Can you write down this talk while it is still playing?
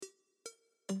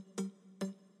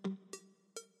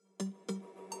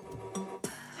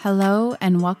Hello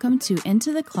and welcome to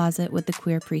Into the Closet with the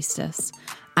Queer Priestess.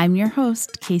 I'm your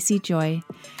host, Casey Joy.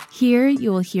 Here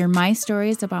you will hear my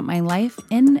stories about my life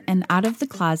in and out of the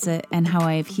closet and how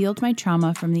I have healed my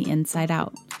trauma from the inside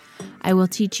out. I will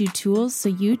teach you tools so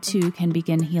you too can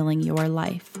begin healing your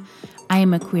life. I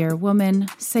am a queer woman,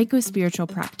 psycho-spiritual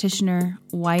practitioner,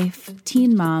 wife,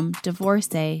 teen mom,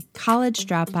 divorcee, college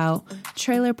dropout,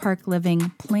 trailer park living,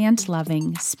 plant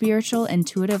loving, spiritual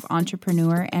intuitive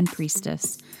entrepreneur, and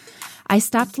priestess. I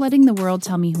stopped letting the world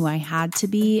tell me who I had to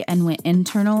be and went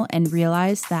internal and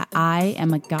realized that I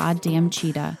am a goddamn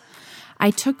cheetah.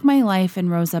 I took my life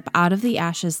and rose up out of the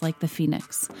ashes like the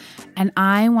phoenix. And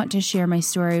I want to share my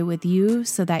story with you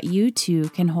so that you too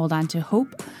can hold on to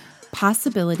hope,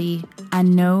 possibility,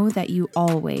 and know that you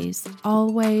always,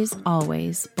 always,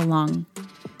 always belong.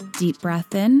 Deep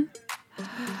breath in.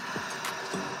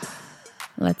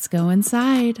 Let's go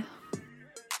inside.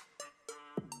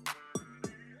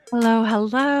 Hello,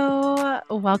 hello.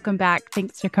 Welcome back.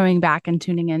 Thanks for coming back and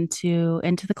tuning into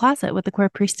the Closet with the Queer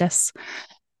Priestess.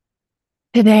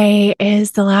 Today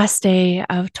is the last day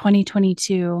of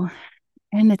 2022,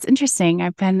 and it's interesting.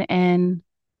 I've been in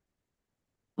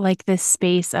like this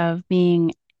space of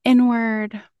being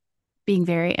inward, being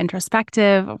very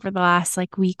introspective over the last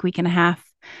week and a half,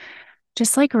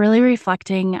 just really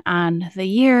reflecting on the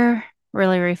year,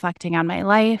 really reflecting on my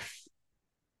life.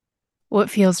 What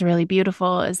feels really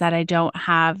beautiful is that I don't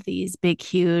have these big,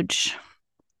 huge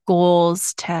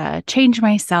goals to change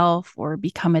myself or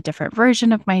become a different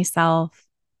version of myself.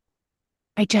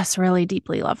 I just really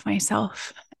deeply love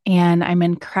myself. And I'm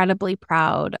incredibly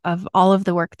proud of all of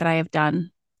the work that I have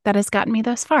done that has gotten me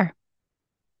this far.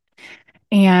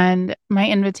 And my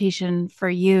invitation for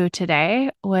you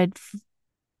today would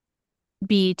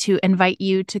be to invite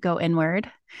you to go inward.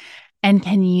 And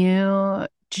can you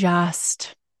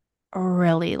just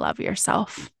really love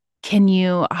yourself? Can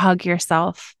you hug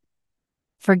yourself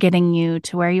for getting you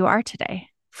to where you are today,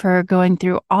 for going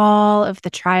through all of the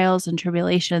trials and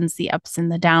tribulations, the ups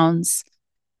and the downs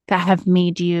that have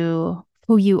made you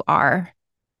who you are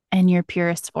in your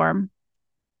purest form?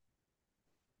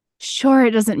 Sure,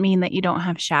 it doesn't mean that you don't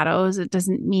have shadows. It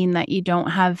doesn't mean that you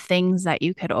don't have things that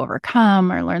you could overcome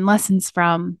or learn lessons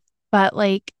from. But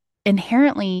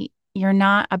inherently, you're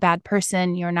not a bad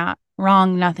person. You're not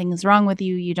wrong. Nothing's wrong with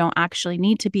you. You don't actually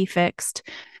need to be fixed.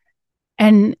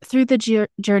 And through the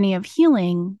journey of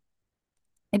healing,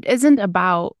 it isn't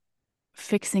about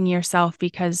fixing yourself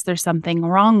because there's something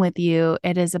wrong with you.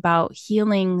 It is about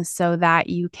healing so that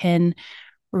you can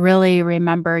really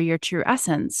remember your true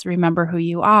essence, remember who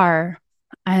you are.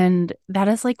 And that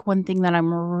is one thing that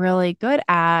I'm really good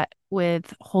at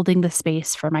with holding the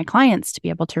space for my clients to be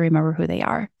able to remember who they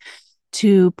are,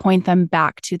 to point them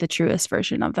back to the truest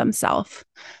version of themselves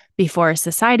before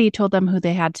society told them who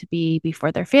they had to be,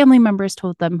 before their family members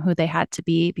told them who they had to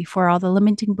be, before all the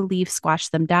limiting beliefs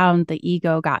squashed them down, the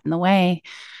ego got in the way.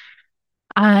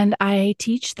 And I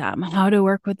teach them how to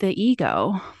work with the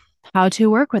ego, how to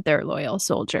work with their loyal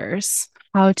soldiers,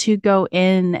 how to go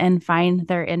in and find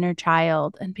their inner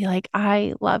child and be like,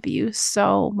 I love you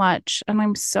so much. And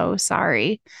I'm so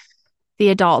sorry the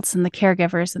adults and the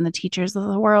caregivers and the teachers of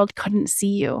the world couldn't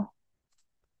see you.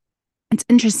 It's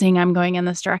interesting I'm going in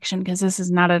this direction because this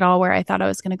is not at all where I thought I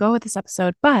was going to go with this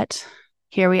episode, but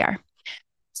here we are.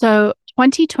 So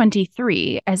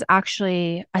 2023 is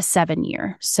actually a 7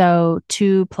 year. So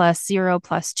 2 plus 0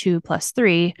 plus 2 plus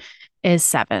 3 is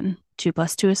 7. 2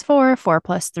 plus 2 is 4. 4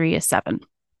 plus 3 is 7.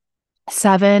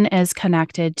 7 is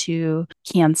connected to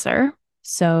Cancer.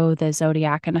 So the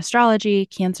zodiac and astrology,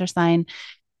 Cancer sign,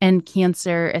 and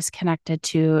Cancer is connected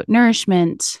to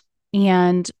nourishment.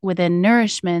 And within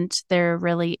nourishment, there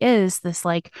really is this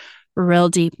real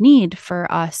deep need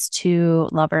for us to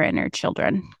love our inner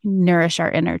children, nourish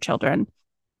our inner children,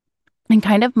 and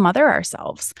kind of mother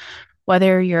ourselves.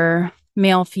 Whether you're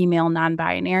male, female,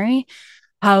 non-binary,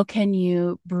 how can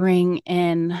you bring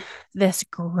in this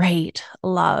great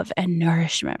love and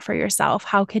nourishment for yourself?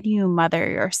 How can you mother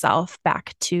yourself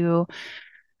back to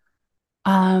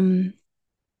not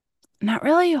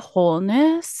really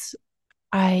wholeness?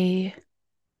 I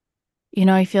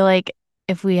feel like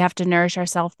if we have to nourish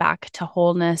ourselves back to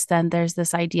wholeness, then there's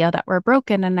this idea that we're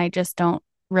broken. And I just don't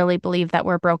really believe that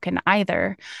we're broken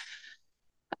either.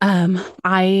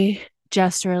 I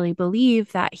just really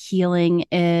believe that healing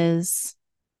is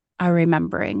a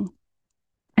remembering.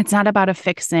 It's not about a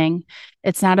fixing.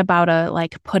 It's not about a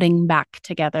putting back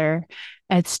together.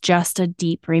 It's just a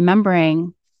deep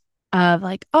remembering of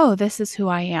oh, this is who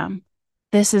I am.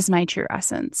 This is my true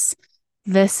essence.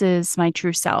 This is my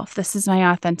true self. This is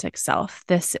my authentic self.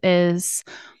 This is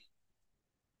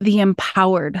the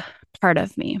empowered part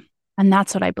of me. And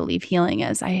that's what I believe healing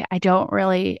is. I don't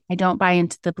buy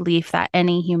into the belief that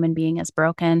any human being is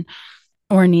broken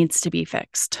or needs to be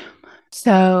fixed.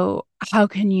 So, how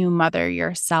can you mother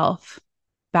yourself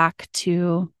back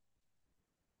to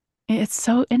it's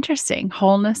so interesting.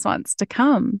 Wholeness wants to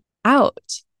come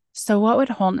out. So, what would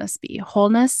wholeness be?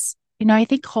 Wholeness, I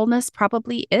think wholeness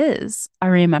probably is a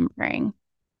remembering.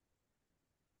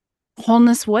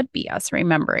 Wholeness would be us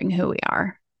remembering who we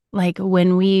are. Like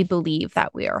when we believe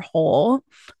that we are whole,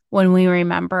 when we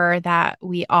remember that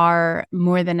we are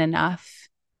more than enough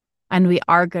and we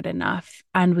are good enough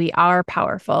and we are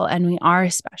powerful and we are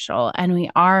special and we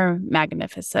are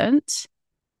magnificent,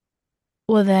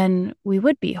 well, then we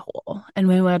would be whole and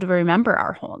we would remember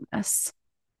our wholeness.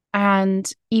 And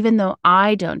even though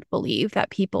I don't believe that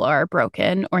people are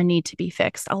broken or need to be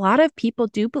fixed, a lot of people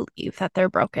do believe that they're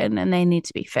broken and they need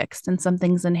to be fixed and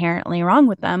something's inherently wrong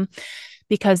with them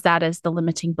because that is the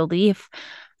limiting belief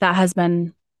that has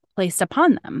been placed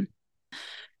upon them.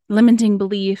 Limiting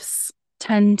beliefs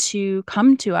tend to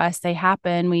come to us, they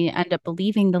happen. We end up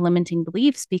believing the limiting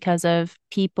beliefs because of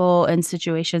people and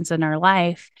situations in our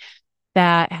life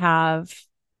that have,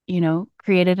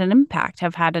 created an impact,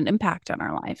 have had an impact on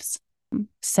our lives.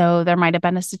 So there might have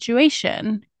been a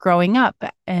situation growing up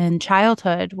in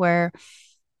childhood where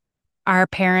our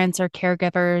parents or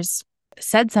caregivers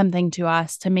said something to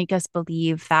us to make us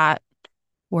believe that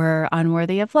we're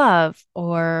unworthy of love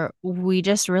or we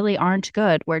just really aren't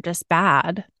good. We're just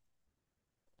bad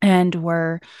and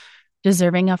we're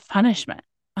deserving of punishment.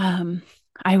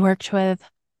 I worked with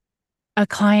a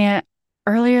client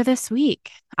earlier this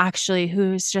week, actually,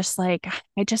 who's just like,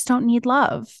 I just don't need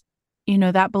love.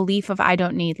 That belief of I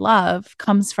don't need love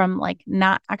comes from like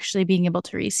not actually being able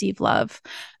to receive love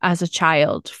as a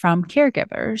child from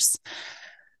caregivers.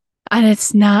 And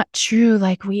it's not true.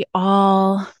 Like we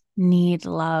all need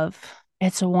love.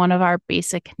 It's one of our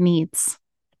basic needs,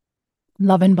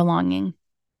 love and belonging,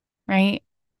 right?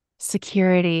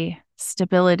 Security,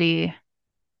 stability,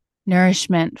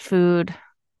 nourishment, food,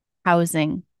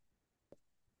 housing.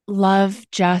 Love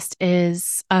just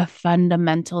is a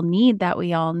fundamental need that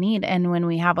we all need. And when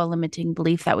we have a limiting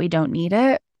belief that we don't need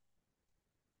it,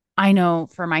 I know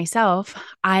for myself,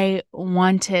 I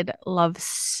wanted love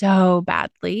so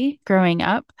badly growing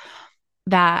up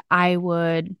that I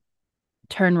would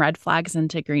turn red flags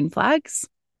into green flags,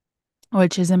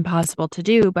 which is impossible to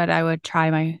do, but I would try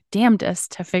my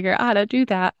damnedest to figure out how to do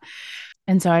that.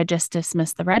 And so I just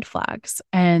dismissed the red flags.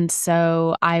 And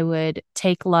so I would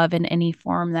take love in any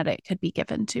form that it could be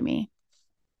given to me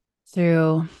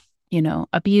through,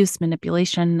 abuse,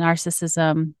 manipulation,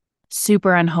 narcissism,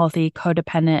 super unhealthy,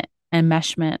 codependent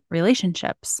enmeshment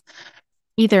relationships,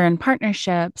 either in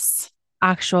partnerships,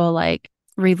 actual like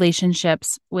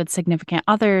relationships with significant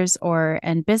others, or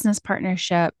in business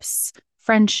partnerships,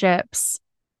 friendships,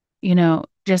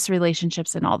 just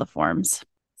relationships in all the forms.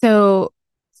 So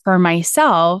for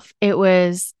myself, it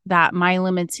was that my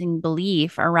limiting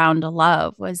belief around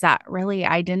love was that really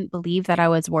I didn't believe that I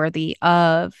was worthy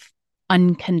of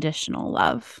unconditional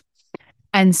love.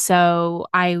 And so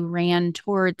I ran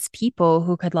towards people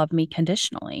who could love me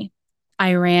conditionally.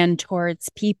 I ran towards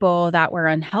people that were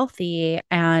unhealthy.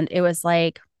 And it was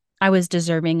like I was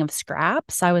deserving of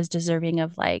scraps. I was deserving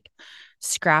of like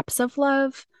scraps of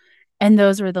love. And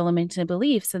those were the limiting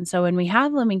beliefs. And so when we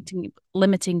have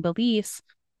limiting beliefs,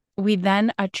 we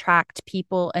then attract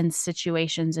people and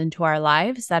situations into our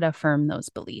lives that affirm those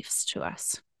beliefs to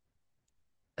us.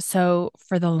 So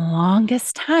for the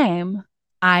longest time,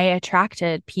 I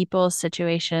attracted people,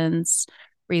 situations,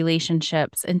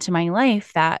 relationships into my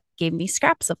life that gave me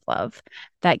scraps of love,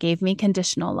 that gave me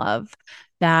conditional love,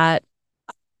 that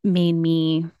made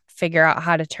me figure out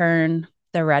how to turn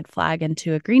the red flag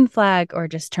into a green flag or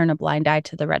just turn a blind eye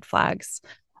to the red flags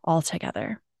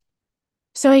altogether.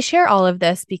 So I share all of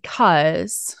this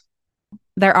because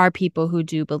there are people who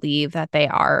do believe that they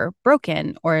are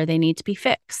broken or they need to be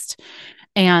fixed.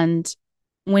 And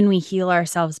when we heal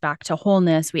ourselves back to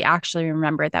wholeness, we actually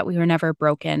remember that we were never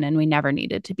broken and we never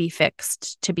needed to be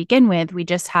fixed to begin with. We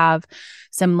just have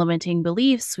some limiting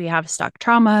beliefs. We have stuck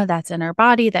trauma that's in our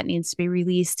body that needs to be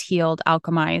released, healed,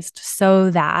 alchemized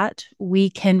so that we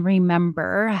can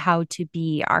remember how to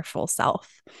be our full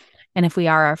self. And if we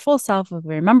are our full self, if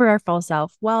we remember our full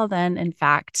self, well, then in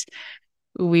fact,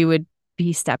 we would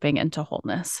be stepping into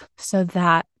wholeness. So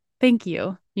that, thank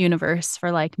you, universe,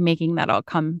 for like making that all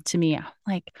come to me.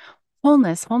 Like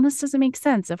wholeness doesn't make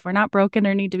sense if we're not broken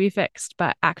or need to be fixed,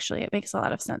 but actually it makes a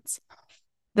lot of sense.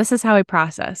 This is how I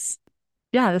process.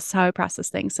 Yeah, this is how I process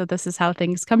things. So this is how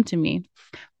things come to me.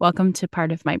 Welcome to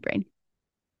part of my brain.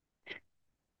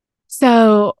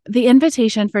 So, the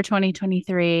invitation for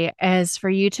 2023 is for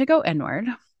you to go inward.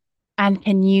 And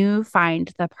can you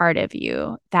find the part of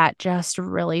you that just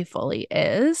really fully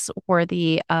is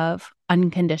worthy of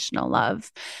unconditional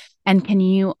love? And can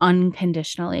you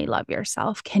unconditionally love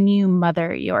yourself? Can you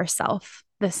mother yourself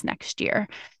this next year?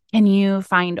 Can you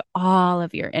find all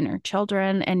of your inner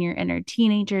children and your inner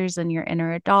teenagers and your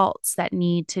inner adults that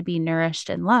need to be nourished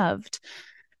and loved?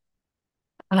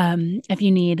 If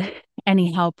you need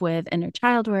any help with inner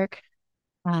child work,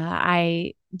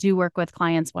 I do work with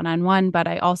clients one on one, but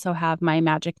I also have my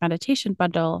magic meditation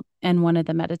bundle. And one of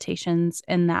the meditations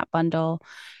in that bundle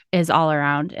is all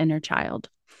around inner child.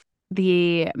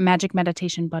 The magic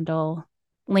meditation bundle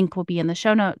link will be in the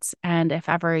show notes. And if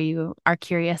ever you are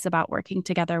curious about working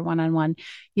together one on one,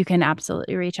 you can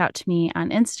absolutely reach out to me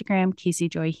on Instagram, Casey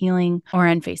Joy Healing, or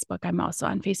on Facebook. I'm also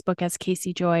on Facebook as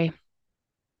Casey Joy.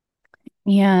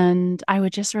 And I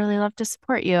would just really love to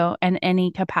support you in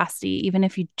any capacity, even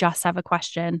if you just have a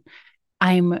question.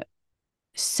 I'm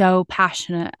so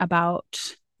passionate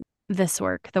about this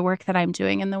work, the work that I'm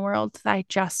doing in the world. I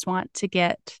just want to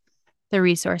get the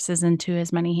resources into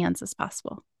as many hands as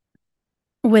possible.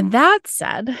 With that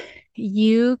said,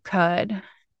 you could,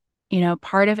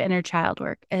 part of inner child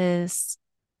work is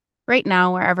right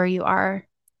now, wherever you are,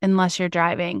 unless you're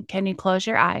driving, can you close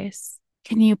your eyes?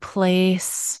 Can you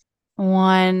place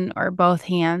one or both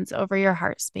hands over your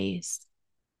heart space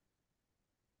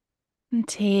and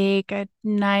take a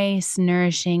nice,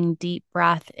 nourishing, deep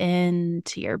breath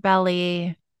into your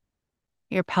belly,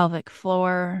 your pelvic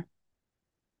floor,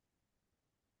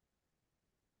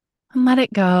 and let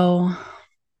it go.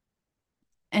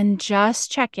 And just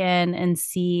check in and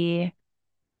see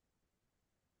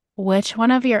which one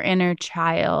of your inner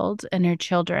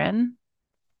children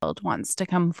wants to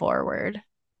come forward.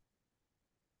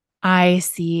 I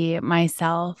see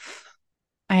myself,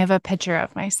 I have a picture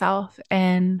of myself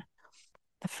in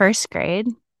the first grade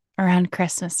around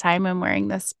Christmas time. I'm wearing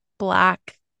this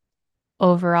black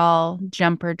overall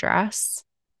jumper dress,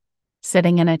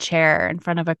 sitting in a chair in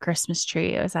front of a Christmas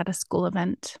tree. It was at a school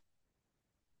event.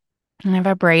 And I have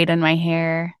a braid in my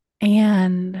hair.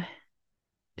 And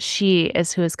she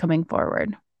is who is coming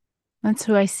forward. That's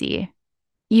who I see.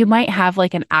 You might have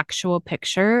like an actual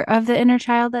picture of the inner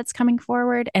child that's coming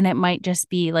forward. And it might just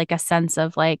be like a sense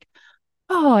of like,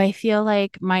 oh, I feel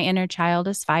like my inner child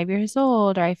is 5 years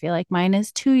old, or I feel like mine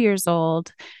is 2 years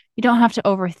old. You don't have to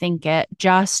overthink it.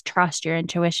 Just trust your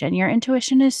intuition. Your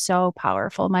intuition is so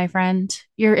powerful, my friend.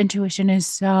 Your intuition is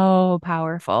so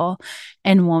powerful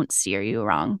and won't steer you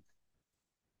wrong.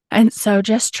 And so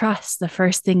just trust the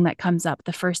first thing that comes up,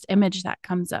 the first image that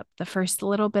comes up, the first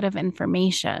little bit of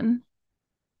information.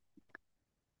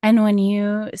 And when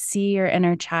you see your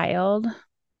inner child,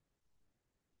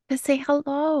 just say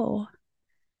hello.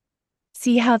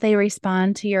 See how they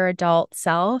respond to your adult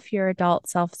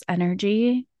self's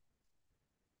energy.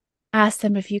 Ask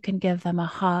them if you can give them a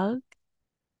hug,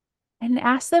 and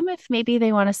ask them if maybe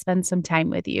they want to spend some time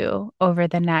with you over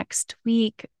the next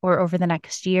week or over the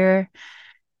next year.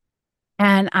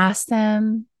 And ask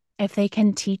them if they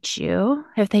can teach you,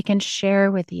 if they can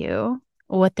share with you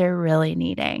what they're really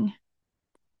needing.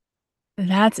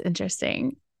 That's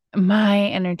interesting. My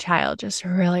inner child just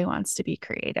really wants to be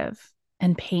creative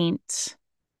and paint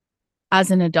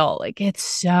as an adult. Like, it's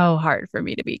so hard for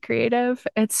me to be creative.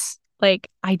 It's like,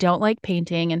 I don't like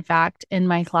painting. In fact, in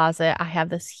my closet, I have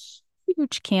this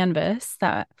huge canvas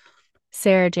that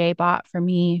Sarah J bought for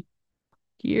me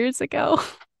years ago.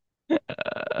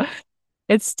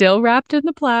 It's still wrapped in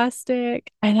the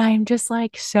plastic. And I'm just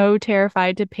like so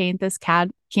terrified to paint this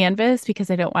canvas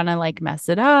because I don't want to like mess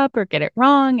it up or get it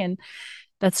wrong. And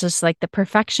that's just like the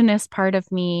perfectionist part of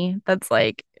me. That's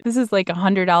like, this is like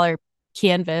 $100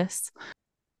 canvas.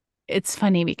 It's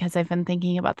funny because I've been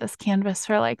thinking about this canvas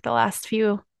for like the last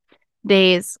few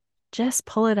days. Just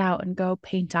pull it out and go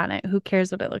paint on it. Who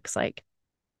cares what it looks like?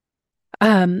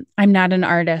 I'm not an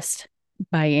artist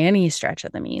by any stretch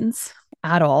of the means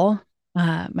at all.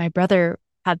 My brother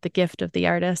had the gift of the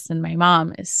artist, and my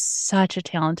mom is such a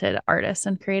talented artist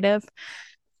and creative.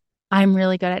 I'm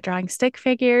really good at drawing stick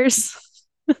figures,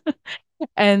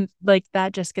 and like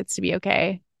that just gets to be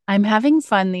okay. I'm having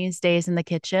fun these days in the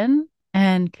kitchen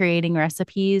and creating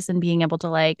recipes and being able to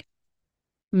like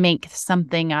make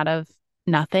something out of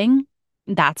nothing.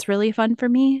 That's really fun for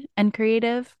me and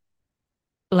creative.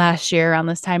 Last year around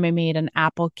this time, I made an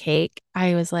apple cake.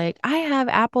 I was like, I have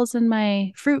apples in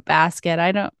my fruit basket.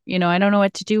 I don't know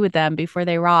what to do with them before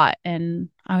they rot. And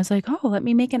I was like, oh, let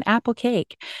me make an apple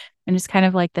cake. And it's kind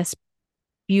of like this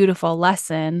beautiful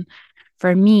lesson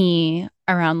for me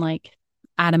around like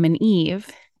Adam and Eve.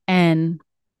 And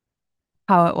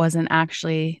how it wasn't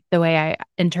actually the way I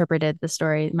interpreted the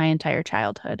story my entire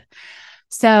childhood.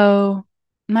 So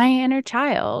my inner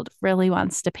child really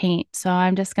wants to paint. So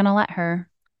I'm just going to let her.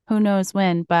 Who knows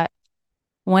when, but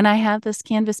when I have this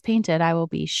canvas painted, I will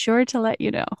be sure to let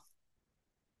you know.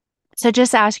 So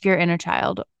just ask your inner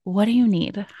child, what do you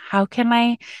need? How can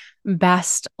I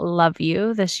best love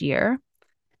you this year?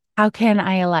 How can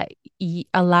I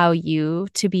allow you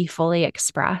to be fully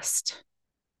expressed?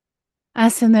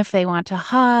 Ask them if they want to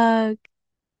hug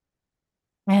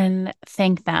and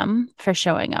thank them for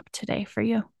showing up today for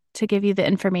you to give you the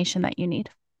information that you need.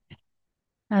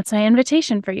 That's my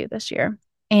invitation for you this year.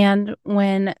 And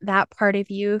when that part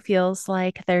of you feels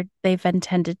like they've been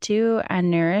tended to and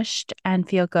nourished and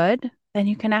feel good, then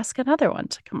you can ask another one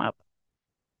to come up.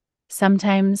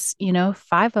 Sometimes,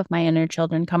 five of my inner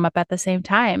children come up at the same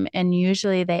time, and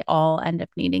usually they all end up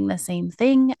needing the same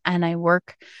thing. And I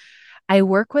work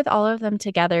with all of them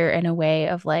together in a way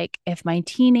of like, if my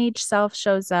teenage self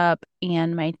shows up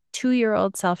and my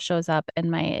 2-year-old self shows up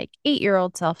and my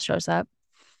 8-year-old self shows up,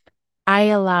 I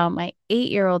allow my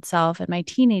 8-year-old self and my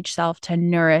teenage self to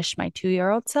nourish my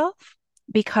 2-year-old self.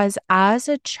 Because as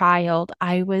a child,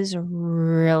 I was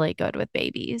really good with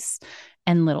babies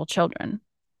and little children.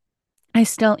 I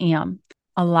still am.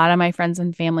 A lot of my friends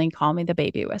and family call me the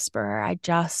baby whisperer. I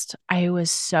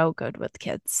was so good with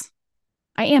kids.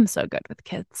 I am so good with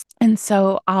kids. And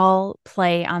so I'll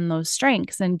play on those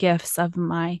strengths and gifts of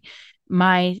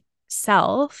myself.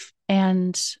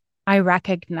 And I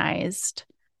recognized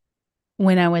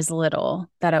when I was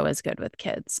little that I was good with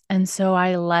kids. And so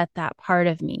I let that part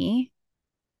of me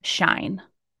shine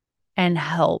and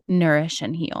help nourish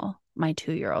and heal my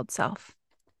 2-year-old self.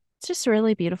 It's just a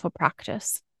really beautiful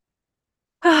practice.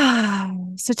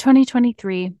 So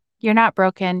 2023, you're not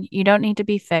broken. You don't need to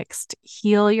be fixed.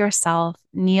 Heal yourself,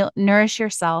 nourish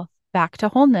yourself back to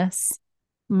wholeness.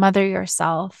 Mother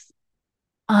yourself.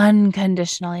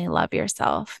 Unconditionally love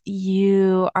yourself.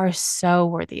 You are so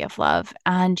worthy of love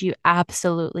and you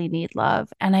absolutely need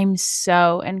love. And I'm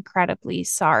so incredibly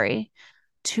sorry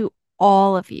to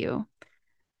all of you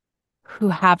who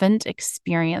haven't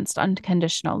experienced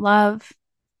unconditional love,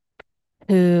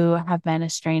 who have been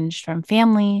estranged from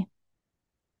family,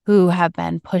 who have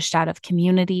been pushed out of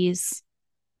communities.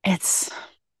 It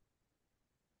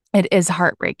is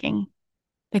heartbreaking.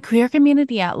 The queer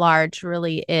community at large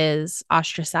really is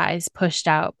ostracized, pushed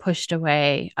out, pushed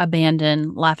away,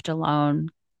 abandoned, left alone,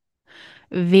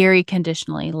 very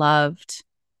conditionally loved.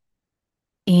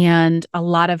 And a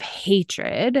lot of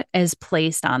hatred is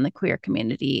placed on the queer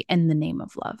community in the name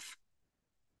of love.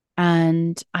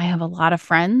 And I have a lot of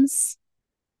friends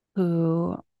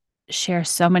who share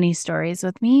so many stories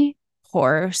with me,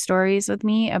 horror stories with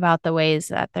me about the ways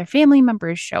that their family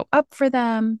members show up for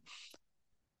them.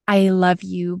 I love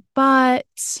you, but,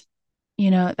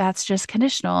 that's just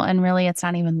conditional. And really, it's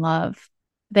not even love.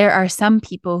 There are some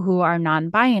people who are non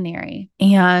binary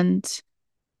and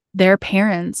their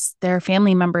parents, their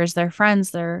family members, their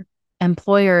friends, their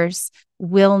employers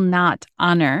will not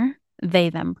honor they,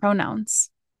 them pronouns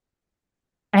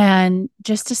and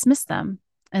just dismiss them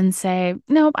and say,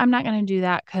 nope, I'm not going to do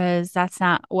that because that's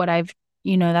not what I'm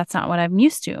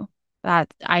used to.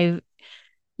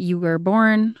 You were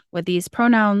born with these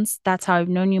pronouns. That's how I've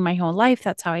known you my whole life.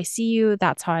 That's how I see you.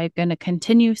 That's how I'm going to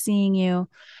continue seeing you.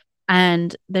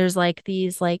 And there's like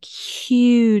these like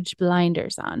huge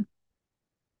blinders on.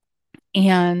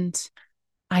 And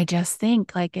I just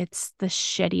think like it's the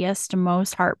shittiest,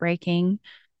 most heartbreaking,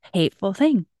 hateful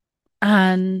thing.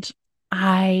 And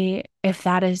if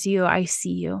that is you, I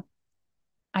see you.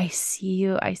 I see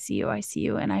you. I see you. I see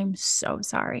you. And I'm so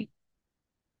sorry.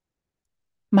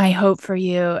 My hope for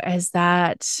you is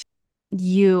that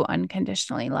you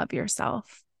unconditionally love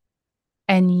yourself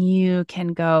and you can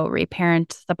go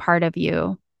reparent the part of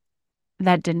you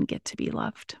that didn't get to be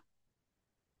loved.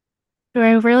 Where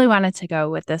I really wanted to go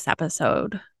with this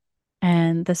episode,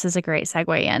 and this is a great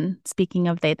segue in, speaking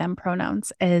of they, them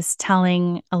pronouns, is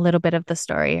telling a little bit of the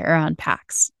story around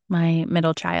Pax, my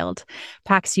middle child.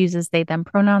 Pax uses they, them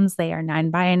pronouns. They are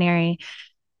non-binary.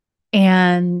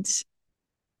 And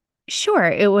sure,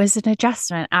 it was an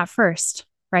adjustment at first,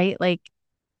 right? Like,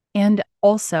 and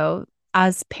also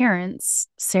as parents,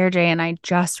 Sarah J and I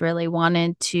just really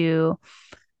wanted to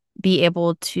be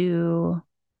able to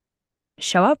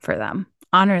show up for them,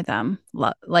 honor them,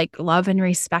 love and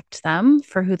respect them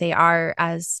for who they are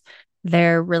as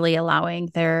they're really allowing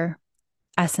their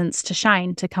essence to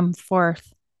shine, to come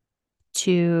forth,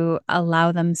 to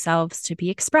allow themselves to be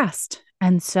expressed.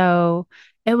 And so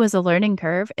it was a learning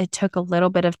curve. It took a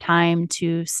little bit of time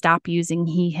to stop using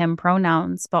he, him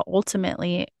pronouns, but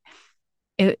ultimately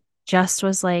it just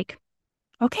was like,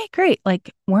 okay, great.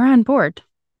 Like we're on board.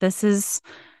 This is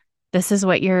this is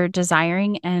what you're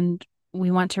desiring and we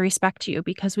want to respect you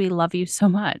because we love you so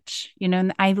much.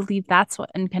 And I believe that's what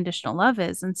unconditional love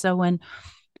is. And so when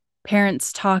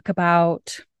parents talk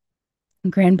about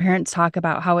grandparents talk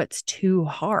about how it's too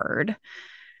hard,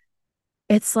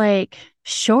 it's like,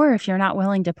 sure, if you're not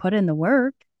willing to put in the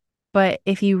work, but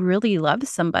if you really love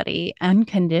somebody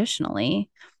unconditionally,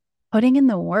 putting in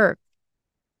the work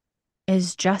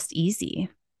is just easy.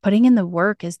 Putting in the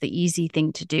work is the easy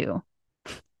thing to do,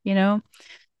 you know?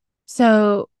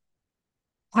 So,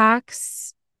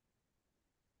 Pax,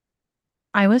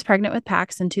 I was pregnant with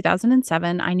Pax in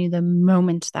 2007. I knew the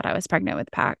moment that I was pregnant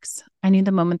with Pax. I knew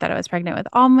the moment that I was pregnant with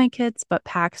all my kids, but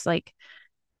Pax, like,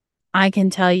 I can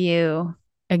tell you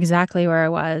exactly where I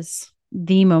was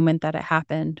the moment that it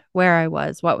happened, where I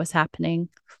was, what was happening.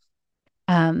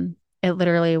 It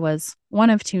literally was one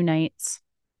of two nights.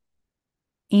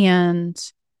 And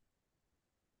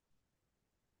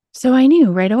so I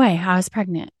knew right away I was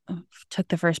pregnant. Took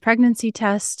the first pregnancy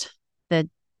test the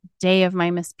day of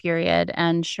my missed period,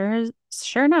 and sure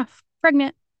enough,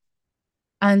 pregnant.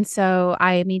 And so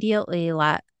I immediately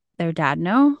let their dad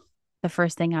know. The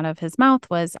first thing out of his mouth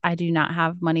was, I do not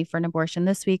have money for an abortion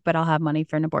this week, but I'll have money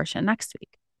for an abortion next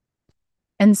week.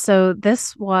 And so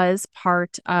this was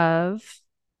part of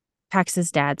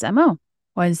Pax's dad's MO,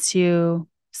 was to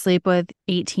sleep with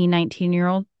 18,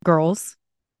 19-year-old girls,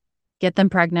 get them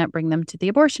pregnant, bring them to the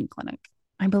abortion clinic.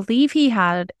 I believe he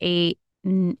had 8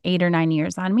 or 9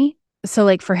 years on me. So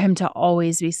like for him to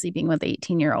always be sleeping with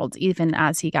 18-year-olds, even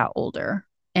as he got older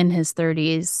in his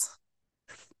 30s,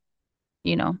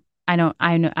 you know, I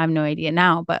have no idea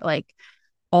now, but like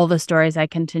all the stories I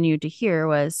continued to hear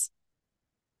was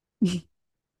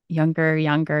younger,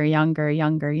 younger, younger,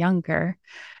 younger, younger.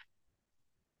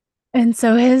 And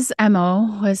so his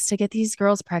MO was to get these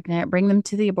girls pregnant, bring them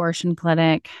to the abortion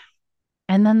clinic.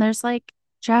 And then there's like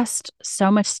just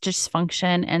so much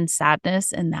dysfunction and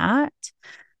sadness in that.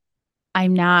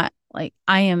 I'm not like,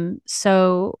 I am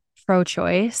so pro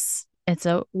choice. It's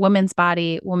a woman's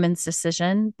body, woman's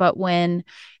decision. But when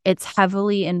it's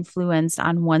heavily influenced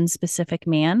on one specific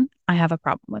man, I have a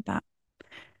problem with that.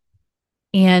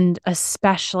 And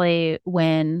especially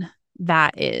when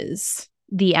that is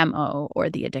the MO or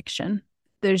the addiction.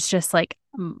 There's just like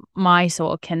my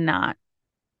soul cannot,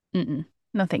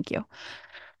 no, thank you.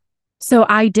 So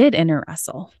I did inner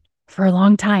wrestle for a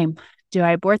long time. Do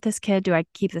I abort this kid? Do I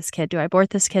keep this kid? Do I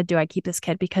abort this kid? Do I keep this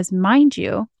kid? Because mind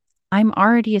you, I'm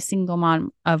already a single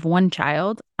mom of one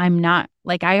child. I'm not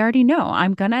like, I already know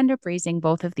I'm going to end up raising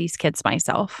both of these kids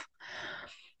myself.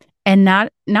 And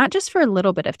not just for a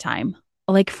little bit of time,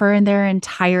 like for their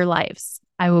entire lives,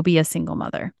 I will be a single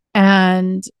mother.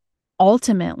 And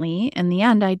ultimately, in the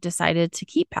end, I decided to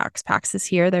keep Pax. Pax is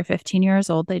here. They're 15 years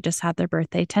old. They just had their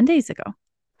birthday 10 days ago.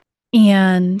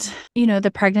 And,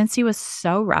 the pregnancy was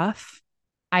so rough.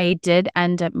 I did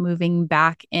end up moving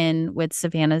back in with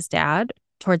Savannah's dad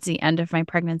towards the end of my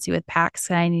pregnancy with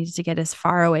Pax. I needed to get as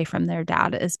far away from their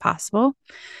dad as possible.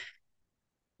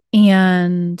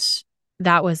 And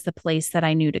that was the place that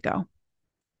I knew to go.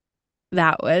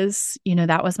 That was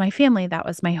my family. That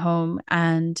was my home.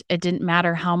 And it didn't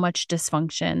matter how much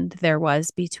dysfunction there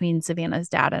was between Savannah's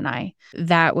dad and I.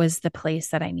 That was the place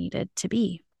that I needed to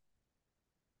be.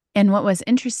 And what was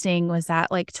interesting was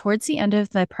that, like, towards the end of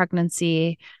the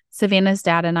pregnancy, Savannah's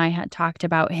dad and I had talked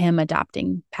about him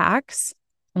adopting Pax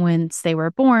once they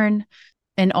were born.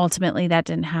 And ultimately, that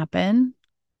didn't happen.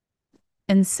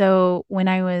 And so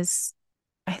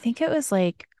I think it was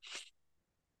like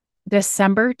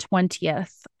December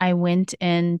 20th, I went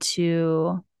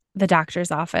into the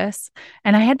doctor's office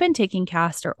and I had been taking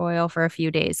castor oil for a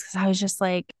few days because I was just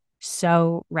like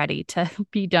so ready to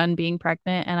be done being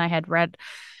pregnant. And I had read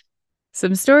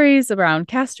some stories around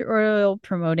castor oil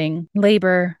promoting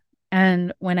labor.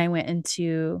 And when I went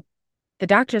into the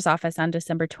doctor's office on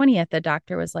December 20th, the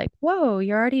doctor was like, whoa,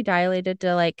 you're already dilated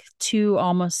to like 2,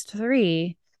 almost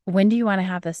 3. When do you want to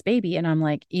have this baby? And I'm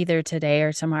like, either today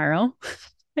or tomorrow.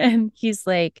 And he's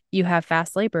like, you have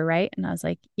fast labor, right? And I was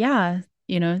like, yeah,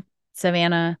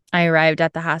 Savannah, I arrived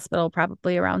at the hospital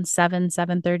probably around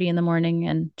 7:30 in the morning,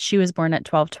 and she was born at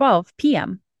 12:12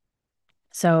 p.m.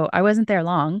 So I wasn't there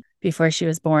long before she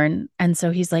was born. And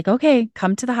so he's like, okay,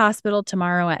 come to the hospital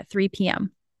tomorrow at 3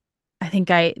 p.m. I think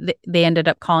they ended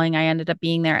up calling. I ended up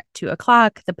being there at 2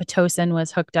 o'clock. The Pitocin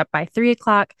was hooked up by 3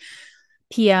 o'clock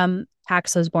p.m.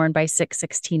 Pax was born by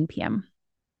 6:16 p.m.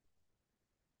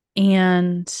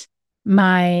 And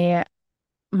my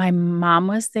mom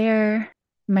was there.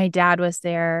 My dad was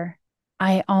there.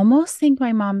 I almost think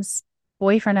my mom's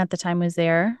boyfriend at the time was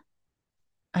there.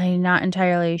 I'm not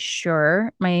entirely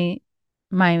sure. My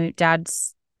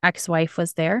dad's ex-wife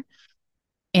was there,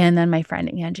 and then my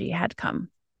friend Angie had come.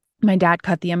 My dad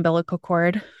cut the umbilical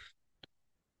cord.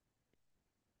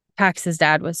 Pax's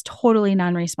dad was totally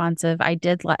non-responsive. I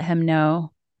did let him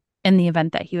know in the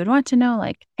event that he would want to know,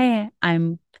 like, hey,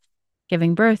 I'm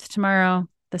giving birth tomorrow.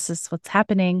 This is what's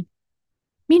happening.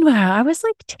 Meanwhile, I was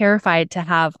like terrified to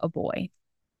have a boy.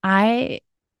 I,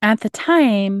 at the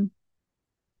time,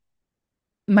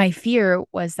 my fear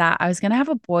was that I was going to have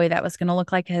a boy that was going to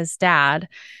look like his dad.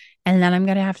 And then I'm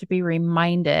going to have to be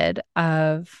reminded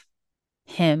of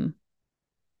him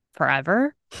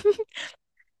forever.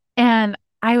 And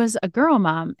I was a girl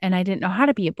mom and I didn't know how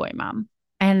to be a boy mom.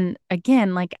 And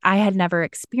again, like I had never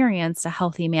experienced a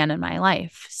healthy man in my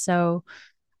life. So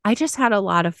I just had a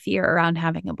lot of fear around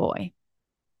having a boy.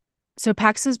 So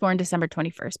Pax was born December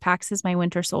 21st. Pax is my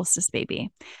winter solstice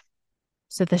baby.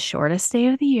 So the shortest day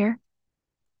of the year,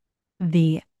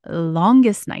 the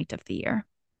longest night of the year,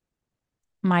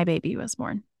 my baby was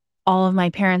born. All of my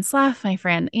parents left. My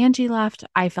friend Angie left.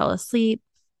 I fell asleep.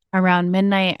 Around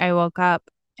midnight, I woke up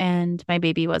and my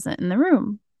baby wasn't in the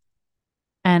room.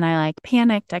 And I like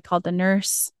panicked. I called the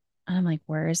nurse. And I'm like,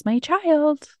 where is my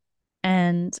child?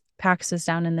 And Pax was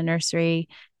down in the nursery.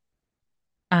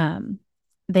 Um,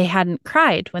 they hadn't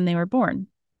cried when they were born.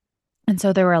 And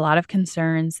so there were a lot of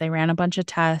concerns. They ran a bunch of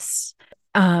tests.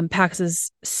 Pax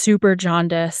is super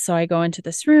jaundiced. So I go into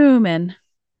this room and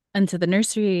into the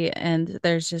nursery, and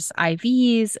there's just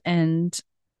IVs and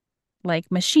like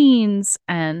machines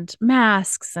and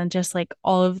masks and just like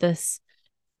all of this.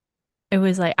 It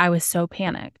was like I was so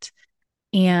panicked.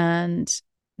 And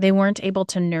they weren't able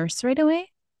to nurse right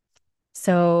away.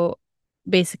 So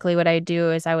basically, what I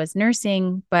do is I was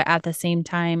nursing, but at the same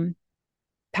time,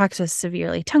 Pax was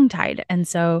severely tongue tied. And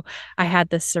so I had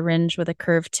this syringe with a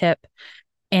curved tip,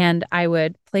 and I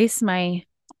would place my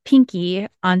pinky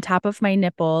on top of my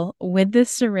nipple with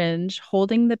this syringe,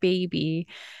 holding the baby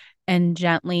and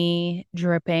gently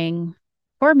dripping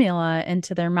formula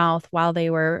into their mouth while they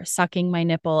were sucking my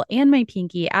nipple and my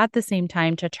pinky at the same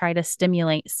time to try to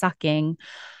stimulate sucking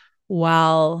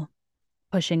while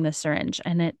pushing the syringe.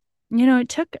 And it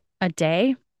took a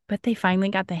day, but they finally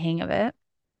got the hang of it.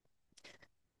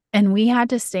 And we had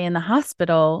to stay in the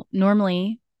hospital.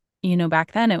 Normally,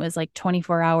 back then it was like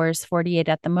 24 hours, 48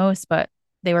 at the most, but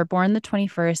they were born the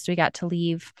 21st. We got to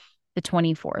leave the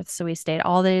 24th. So we stayed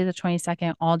all day the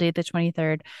 22nd, all day the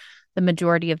 23rd, the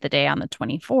majority of the day on the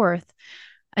 24th.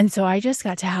 And so I just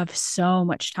got to have so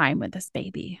much time with this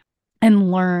baby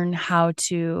and learn how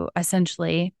to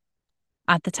essentially,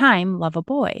 at the time, love a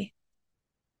boy.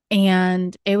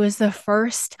 And it was the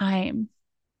first time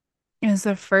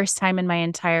in my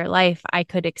entire life I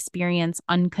could experience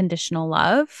unconditional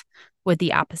love with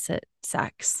the opposite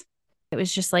sex. It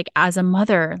was just like, as a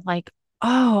mother, like,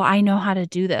 oh, I know how to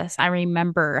do this. I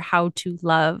remember how to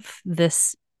love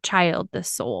this child, this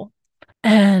soul.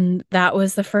 And that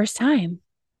was the first time.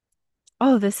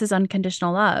 Oh, this is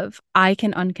unconditional love. I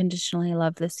can unconditionally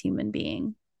love this human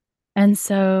being. And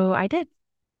so I did.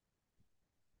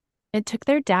 It took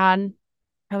their dad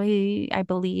probably, I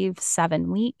believe, 7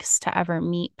 weeks to ever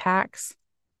meet Pax.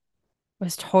 It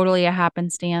was totally a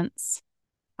happenstance.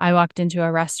 I walked into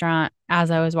a restaurant. As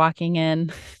I was walking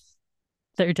in,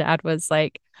 their dad was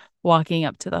like walking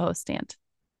up to the host stand.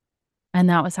 And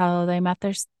that was how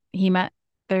he met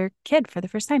their kid for the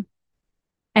first time.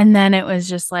 And then it was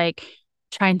just like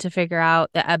trying to figure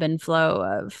out the ebb and flow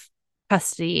of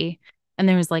custody. And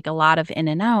there was like a lot of in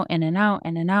and out, in and out,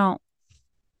 in and out.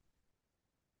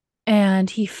 And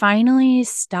he finally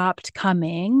stopped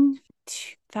coming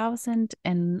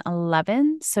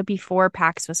 2011. So before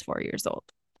Pax was 4 years old.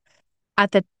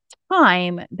 At the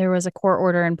time, there was a court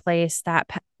order in place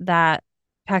that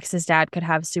Pax's dad could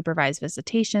have supervised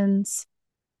visitations.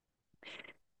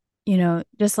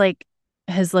 Just like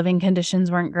his living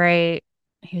conditions weren't great.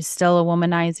 He was still a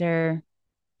womanizer.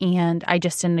 And I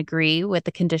just didn't agree with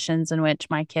the conditions in which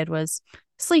my kid was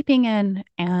sleeping in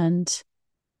and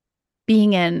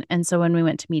being in. And so when we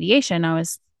went to mediation, I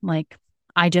was like,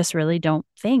 I just really don't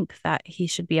think that he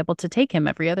should be able to take him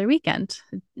every other weekend.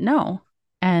 No.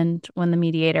 And when the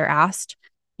mediator asked,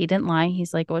 he didn't lie.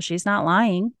 He's like, well, she's not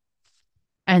lying.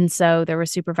 And so there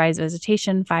was supervised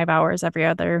visitation, 5 hours every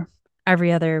other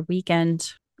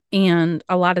weekend. And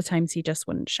a lot of times he just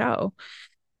wouldn't show.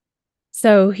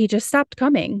 So he just stopped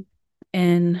coming.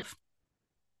 And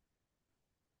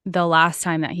the last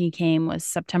time that he came was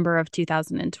September of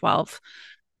 2012.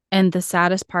 And the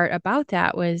saddest part about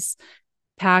that was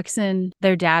Pax and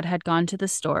their dad had gone to the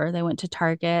store. They went to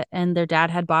Target and their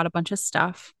dad had bought a bunch of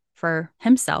stuff for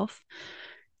himself.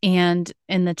 And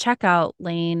in the checkout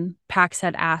lane, Pax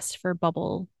had asked for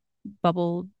bubble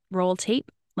roll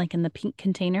tape, like in the pink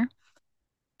container.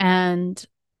 And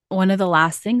one of the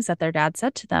last things that their dad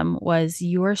said to them was,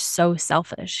 "You're so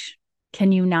selfish.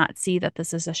 Can you not see that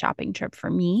this is a shopping trip for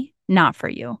me, not for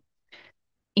you?"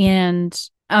 And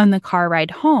on the car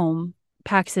ride home,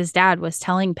 Pax's dad was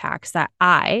telling Pax that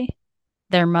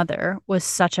their mother, was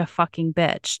such a fucking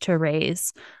bitch to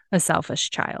raise a selfish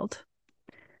child.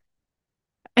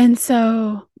 And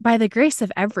so, by the grace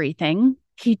of everything,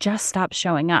 he just stopped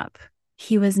showing up.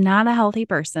 He was not a healthy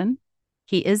person.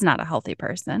 He is not a healthy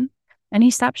person. And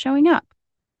he stopped showing up.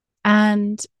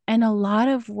 And in a lot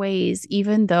of ways,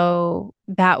 even though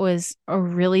that was a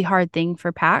really hard thing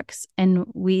for Pax, and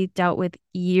we dealt with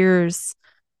years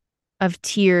of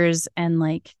tears and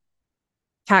like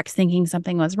Pax thinking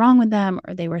something was wrong with them,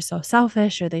 or they were so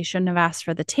selfish, or they shouldn't have asked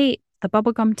for the tape, the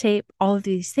bubblegum tape, all of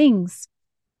these things.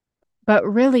 But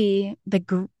really, the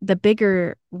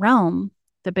bigger realm,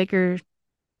 the bigger,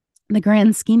 the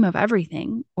grand scheme of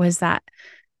everything was that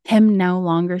him no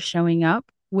longer showing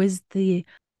up was the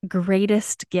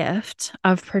greatest gift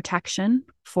of protection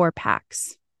for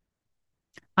Pax.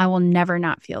 I will never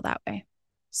not feel that way.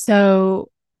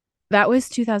 So that was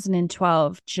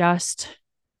 2012, just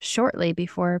shortly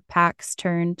before Pax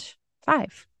turned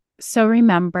 5. So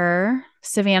remember,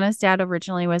 Savannah's dad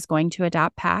originally was going to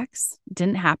adopt Pax,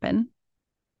 didn't happen.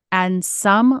 And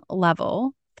some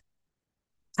level,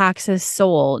 Pax's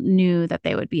soul knew that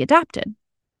they would be adopted.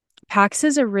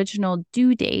 Pax's original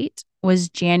due date was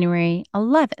January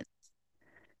 11th.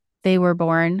 They were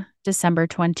born December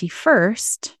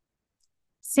 21st.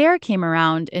 Sarah came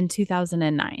around in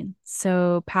 2009.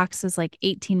 So Pax was like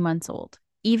 18 months old.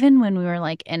 Even when we were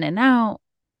like in and out,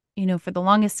 for the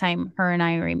longest time, her and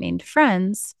I remained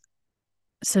friends.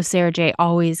 So Sarah J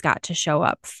always got to show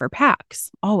up for Pax,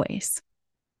 always.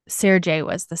 Sarah J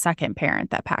was the second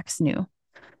parent that Pax knew.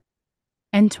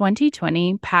 In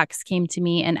 2020, Pax came to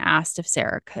me and asked if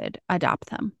Sarah could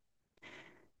adopt them.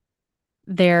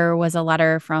 There was a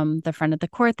letter from the friend of the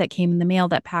court that came in the mail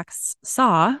that Pax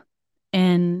saw.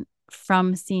 And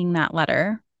from seeing that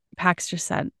letter, Pax just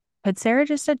said, "Could Sarah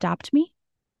just adopt me?"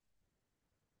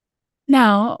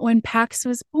 Now, when Pax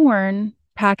was born,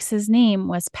 Pax's name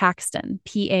was Paxton,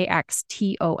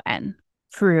 Paxton,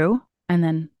 Frew, and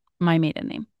then my maiden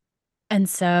name. And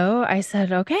so I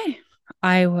said, "Okay,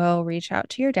 I will reach out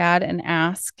to your dad and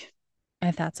ask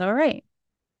if that's all right."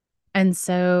 And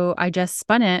so I just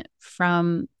spun it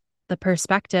from the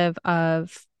perspective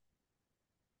of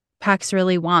Pax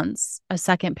really wants a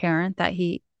second parent that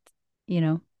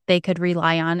they could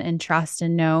rely on and trust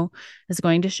and know is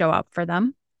going to show up for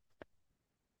them.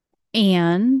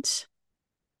 And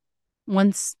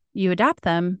once you adopt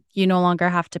them, you no longer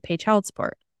have to pay child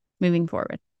support moving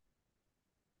forward.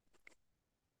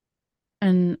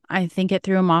 And I think it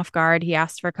threw him off guard. He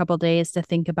asked for a couple days to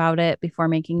think about it before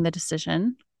making the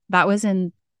decision. That was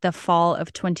in the fall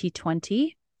of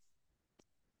 2020.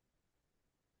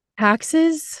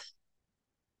 Pax's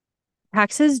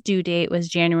due date was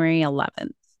January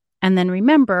 11th. And then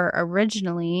remember,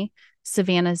 originally,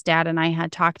 Savannah's dad and I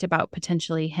had talked about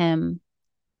potentially him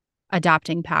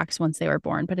adopting Pax once they were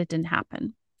born, but it didn't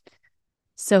happen.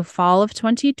 So fall of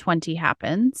 2020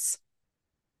 happens.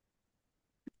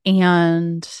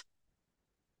 And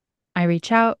I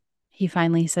reach out. He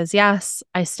finally says yes.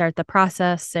 I start the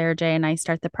process. Sarah J and I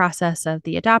start the process of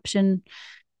the adoption.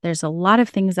 There's a lot of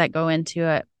things that go into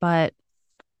it, but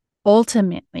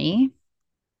ultimately,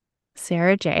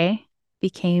 Sarah J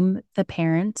became the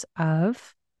parent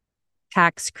of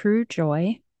Pax Crew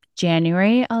Joy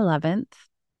January 11th,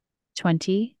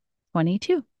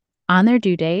 2022, on their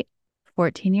due date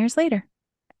 14 years later.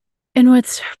 And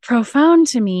what's profound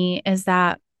to me is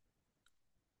that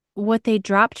what they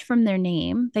dropped from their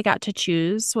name, they got to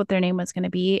choose what their name was going to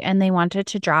be, and they wanted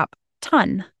to drop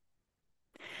ton.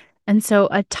 And so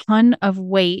a ton of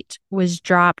weight was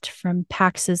dropped from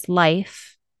Pax's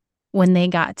life when they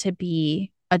got to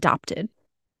be adopted.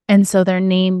 And so their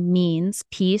name means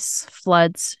peace,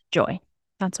 floods, joy.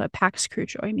 That's what Pax Crew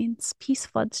Joy means. Peace,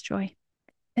 floods, joy.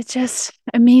 It just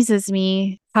amazes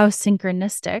me how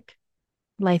synchronistic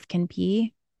life can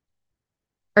be.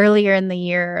 Earlier in the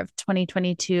year of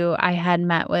 2022, I had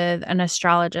met with an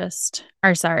astrologist,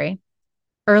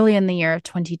 early in the year of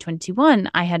 2021,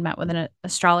 I had met with an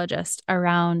astrologist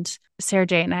around Sarah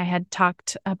J, and I had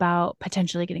talked about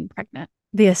potentially getting pregnant.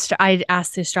 I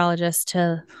asked the astrologist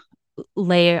to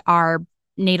lay our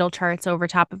natal charts over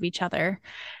top of each other.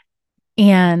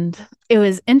 And it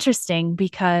was interesting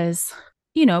because,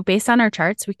 based on our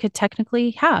charts, we could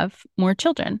technically have more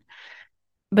children.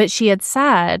 But she had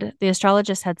said, the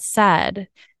astrologist had said,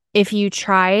 if you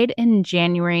tried in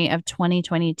January of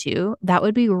 2022, that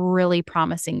would be really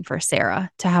promising for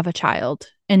Sarah to have a child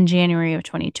in January of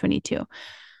 2022.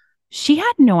 She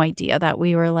had no idea that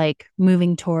we were like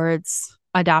moving towards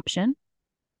adoption.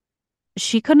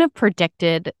 She couldn't have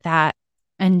predicted that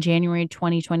in January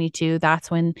 2022, that's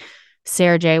when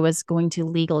Sarah J was going to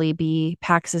legally be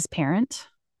Pax's parent.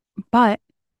 But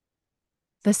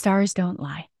the stars don't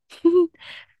lie.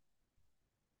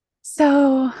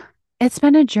 So it's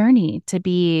been a journey to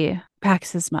be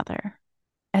Pax's mother.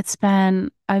 It's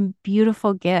been a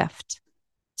beautiful gift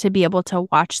to be able to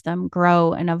watch them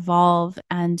grow and evolve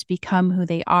and become who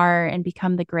they are and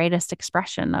become the greatest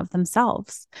expression of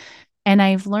themselves. And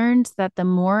I've learned that the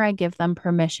more I give them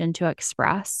permission to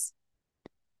express,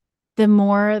 the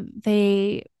more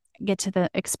they get to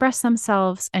express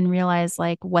themselves and realize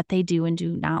like what they do and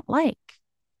do not like.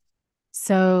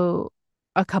 So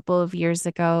a couple of years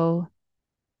ago,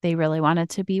 they really wanted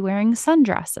to be wearing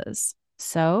sundresses.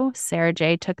 So Sarah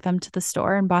J took them to the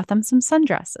store and bought them some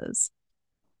sundresses.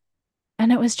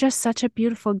 And it was just such a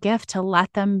beautiful gift to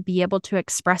let them be able to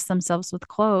express themselves with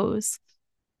clothes.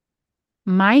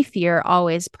 My fear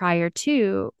always prior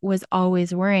to was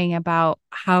always worrying about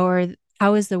how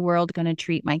is the world going to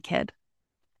treat my kid?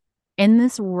 In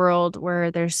this world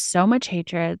where there's so much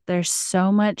hatred, there's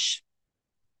so much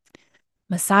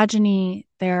misogyny,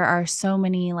 there's so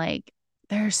many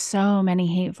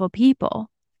hateful people.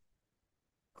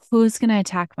 Who's going to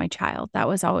attack my child? That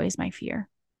was always my fear.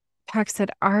 Pax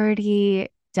had already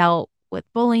dealt with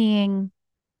bullying.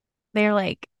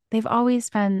 They've always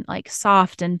been like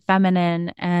soft and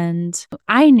feminine. And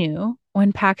I knew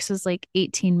when Pax was like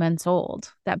 18 months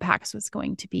old that Pax was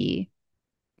going to be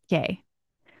gay.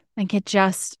 Like it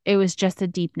was just a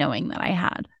deep knowing that I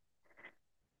had.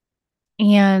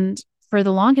 And for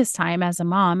the longest time as a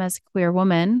mom, as a queer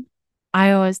woman,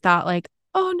 I always thought like,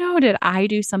 oh no, did I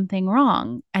do something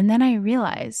wrong? And then I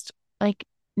realized like,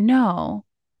 no,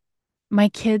 my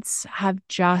kids have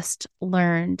just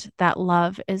learned that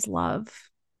love is love.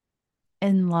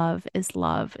 And love is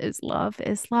love is love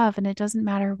is love. And it doesn't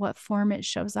matter what form it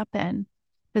shows up in.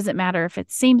 Doesn't matter if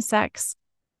it's same sex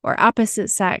or opposite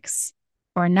sex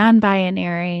or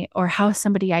non-binary or how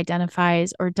somebody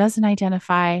identifies or doesn't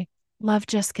identify. Love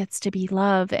just gets to be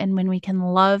love. And when we can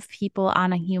love people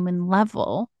on a human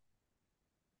level,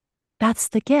 that's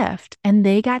the gift. And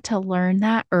they got to learn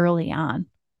that early on.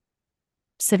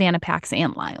 Savannah, Pax,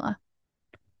 and Lila.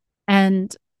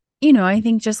 And, I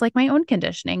think just like my own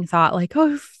conditioning thought, like,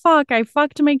 oh, fuck, I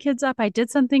fucked my kids up. I did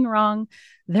something wrong.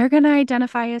 They're going to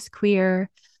identify as queer.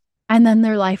 And then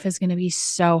their life is going to be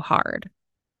so hard.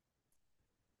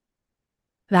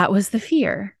 That was the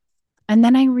fear. And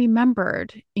then I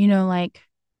remembered, like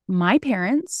my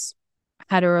parents,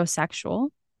 heterosexual,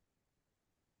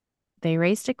 they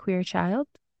raised a queer child.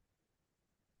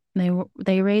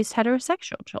 They raised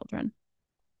heterosexual children.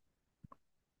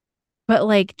 But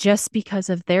like just because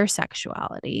of their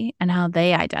sexuality and how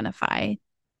they identify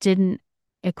didn't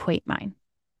equate mine.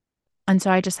 And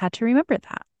so I just had to remember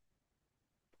that.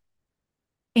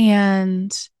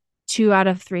 And 2 out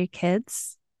of 3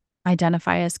 kids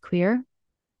identify as queer.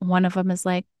 One of them is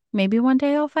like, maybe one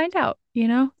day I'll find out.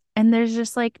 And there's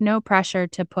just like no pressure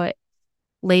to put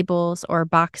labels or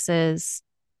boxes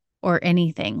or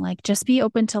anything. Like just be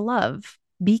open to love,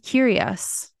 be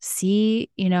curious,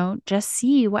 just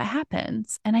see what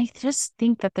happens. And I just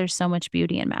think that there's so much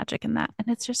beauty and magic in that. And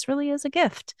it's just really is a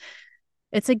gift.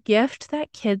 It's a gift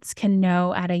that kids can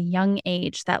know at a young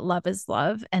age that love is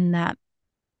love and that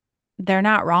they're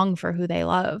not wrong for who they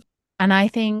love. And I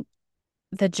think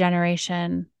the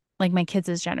generation, like my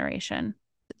kids' generation,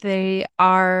 they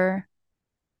are,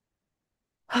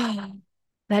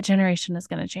 that generation is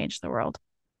going to change the world.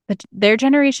 Their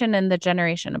generation and the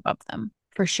generation above them,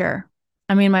 for sure.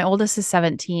 I mean, my oldest is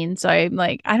 17, so I'm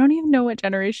like, I don't even know what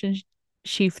generation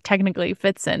she technically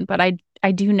fits in, but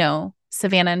I do know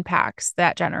Savannah and Pax,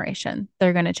 that generation,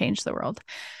 they're going to change the world.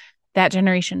 That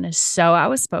generation is so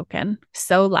outspoken,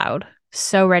 so loud,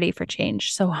 so ready for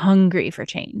change, so hungry for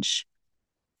change.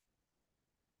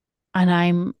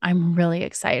 And I'm really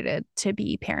excited to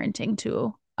be parenting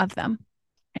 2 of them.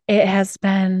 It has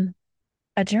been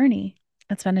a journey.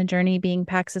 It's been a journey being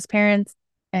Pax's parents.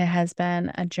 It has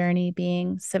been a journey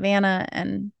being Savannah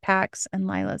and Pax and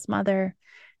Lila's mother.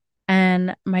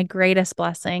 And my greatest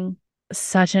blessing,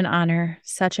 such an honor,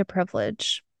 such a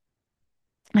privilege.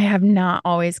 I have not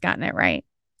always gotten it right.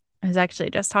 I was actually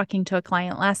just talking to a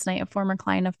client last night, a former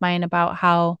client of mine, about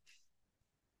how,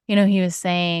 he was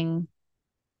saying,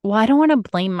 well, I don't want to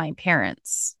blame my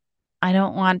parents. I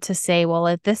don't want to say, well,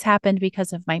 if this happened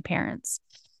because of my parents.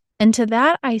 And to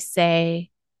that, I say,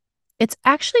 it's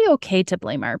actually okay to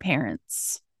blame our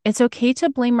parents. It's okay to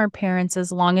blame our parents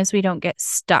as long as we don't get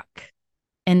stuck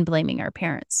in blaming our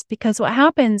parents. Because what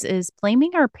happens is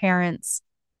blaming our parents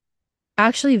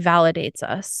actually validates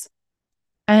us.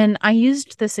 And I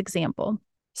used this example.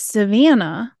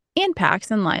 Savannah and Pax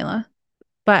and Lila,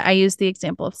 but I used the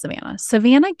example of Savannah.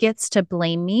 Savannah gets to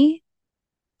blame me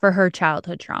for her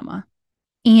childhood trauma.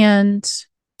 And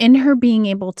in her being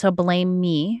able to blame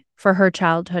me for her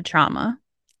childhood trauma,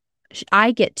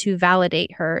 I get to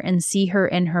validate her and see her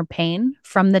in her pain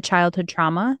from the childhood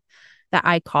trauma that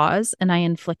I caused and I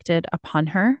inflicted upon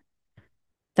her,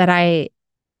 that I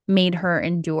made her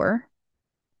endure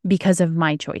because of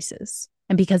my choices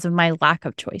and because of my lack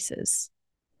of choices.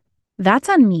 That's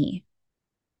on me.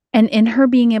 And in her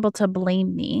being able to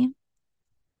blame me,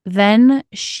 then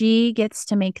she gets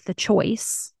to make the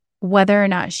choice whether or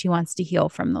not she wants to heal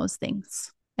from those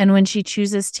things. And when she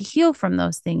chooses to heal from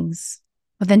those things,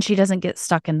 then she doesn't get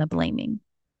stuck in the blaming.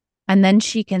 And then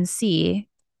she can see,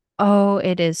 oh,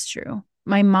 it is true.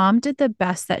 My mom did the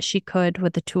best that she could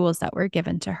with the tools that were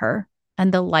given to her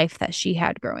and the life that she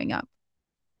had growing up.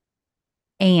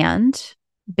 And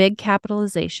big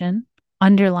capitalization,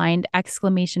 underlined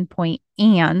exclamation point,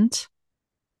 and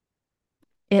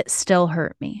it still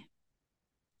hurt me.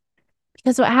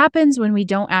 Because what happens when we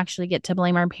don't actually get to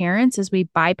blame our parents is we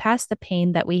bypass the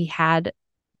pain that we had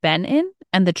been in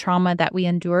and the trauma that we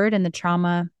endured and the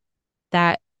trauma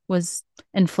that was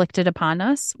inflicted upon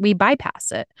us. We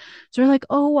bypass it. So we're like,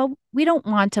 oh, well, we don't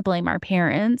want to blame our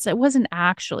parents. It wasn't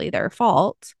actually their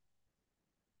fault.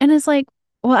 And it's like,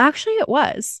 well, actually it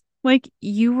was. Like,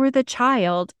 you were the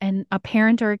child and a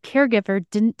parent or a caregiver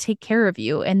didn't take care of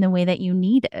you in the way that you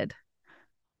needed.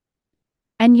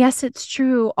 And yes, it's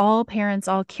true. All parents,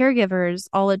 all caregivers,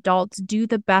 all adults do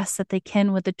the best that they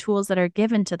can with the tools that are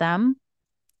given to them.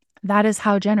 That is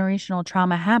how generational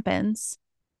trauma happens.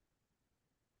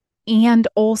 And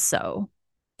also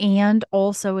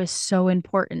is so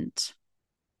important.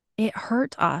 It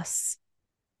hurt us.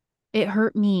 It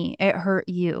hurt me. It hurt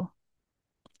you.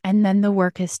 And then the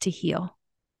work is to heal.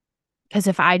 Because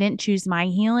if I didn't choose my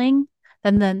healing,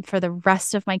 then for the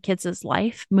rest of my kids'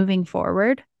 life moving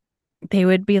forward, they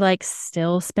would be like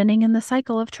still spinning in the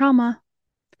cycle of trauma.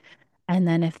 And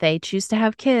then if they choose to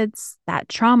have kids, that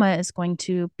trauma is going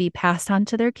to be passed on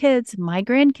to their kids, my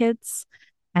grandkids.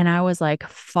 And I was like,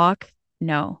 fuck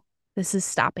no, this is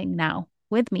stopping now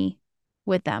with me,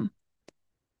 with them.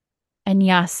 And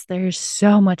yes, there's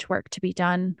so much work to be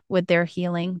done with their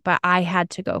healing, but I had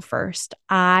to go first.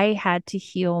 I had to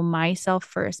heal myself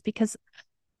first because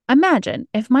imagine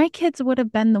if my kids would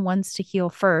have been the ones to heal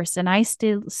first and I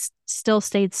still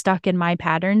stayed stuck in my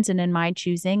patterns and in my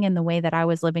choosing and the way that I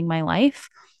was living my life,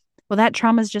 well, that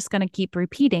trauma is just going to keep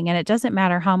repeating. And it doesn't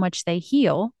matter how much they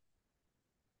heal,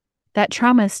 that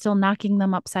trauma is still knocking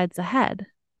them upside the head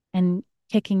and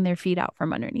kicking their feet out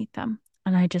from underneath them.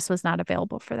 And I just was not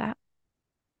available for that.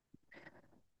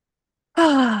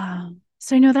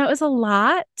 So I know that was a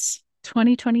lot.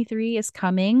 2023 is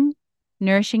coming.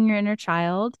 Nourishing your inner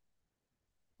child.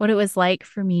 What it was like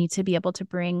for me to be able to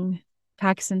bring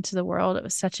Pax into the world. It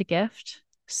was such a gift.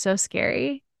 So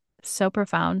scary. So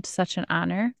profound. Such an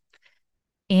honor.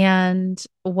 And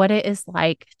what it is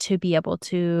like to be able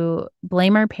to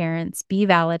blame our parents, be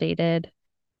validated,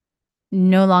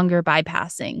 no longer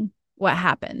bypassing what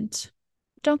happened.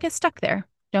 Don't get stuck there.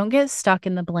 Don't get stuck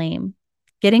in the blame.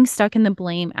 Getting stuck in the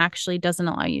blame actually doesn't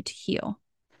allow you to heal.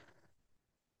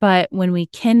 But when we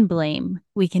can blame,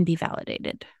 we can be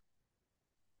validated.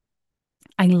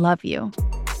 I love you.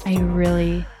 I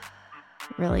really,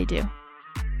 really do.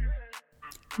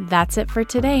 That's it for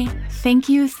today. Thank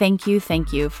you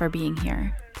for being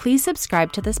here. Please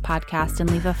subscribe to this podcast and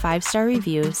leave a 5-star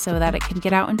review so that it can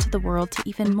get out into the world to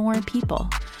even more people.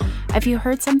 If you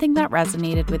heard something that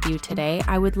resonated with you today,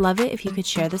 I would love it if you could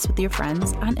share this with your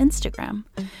friends on Instagram.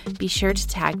 Be sure to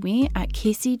tag me at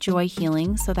Casey Joy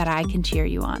Healing so that I can cheer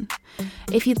you on.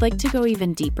 If you'd like to go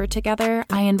even deeper together,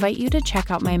 I invite you to check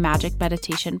out my Magic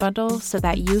Meditation Bundle so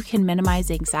that you can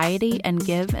minimize anxiety and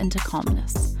give into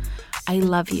calmness. I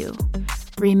love you.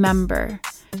 Remember,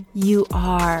 you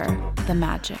are the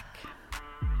magic.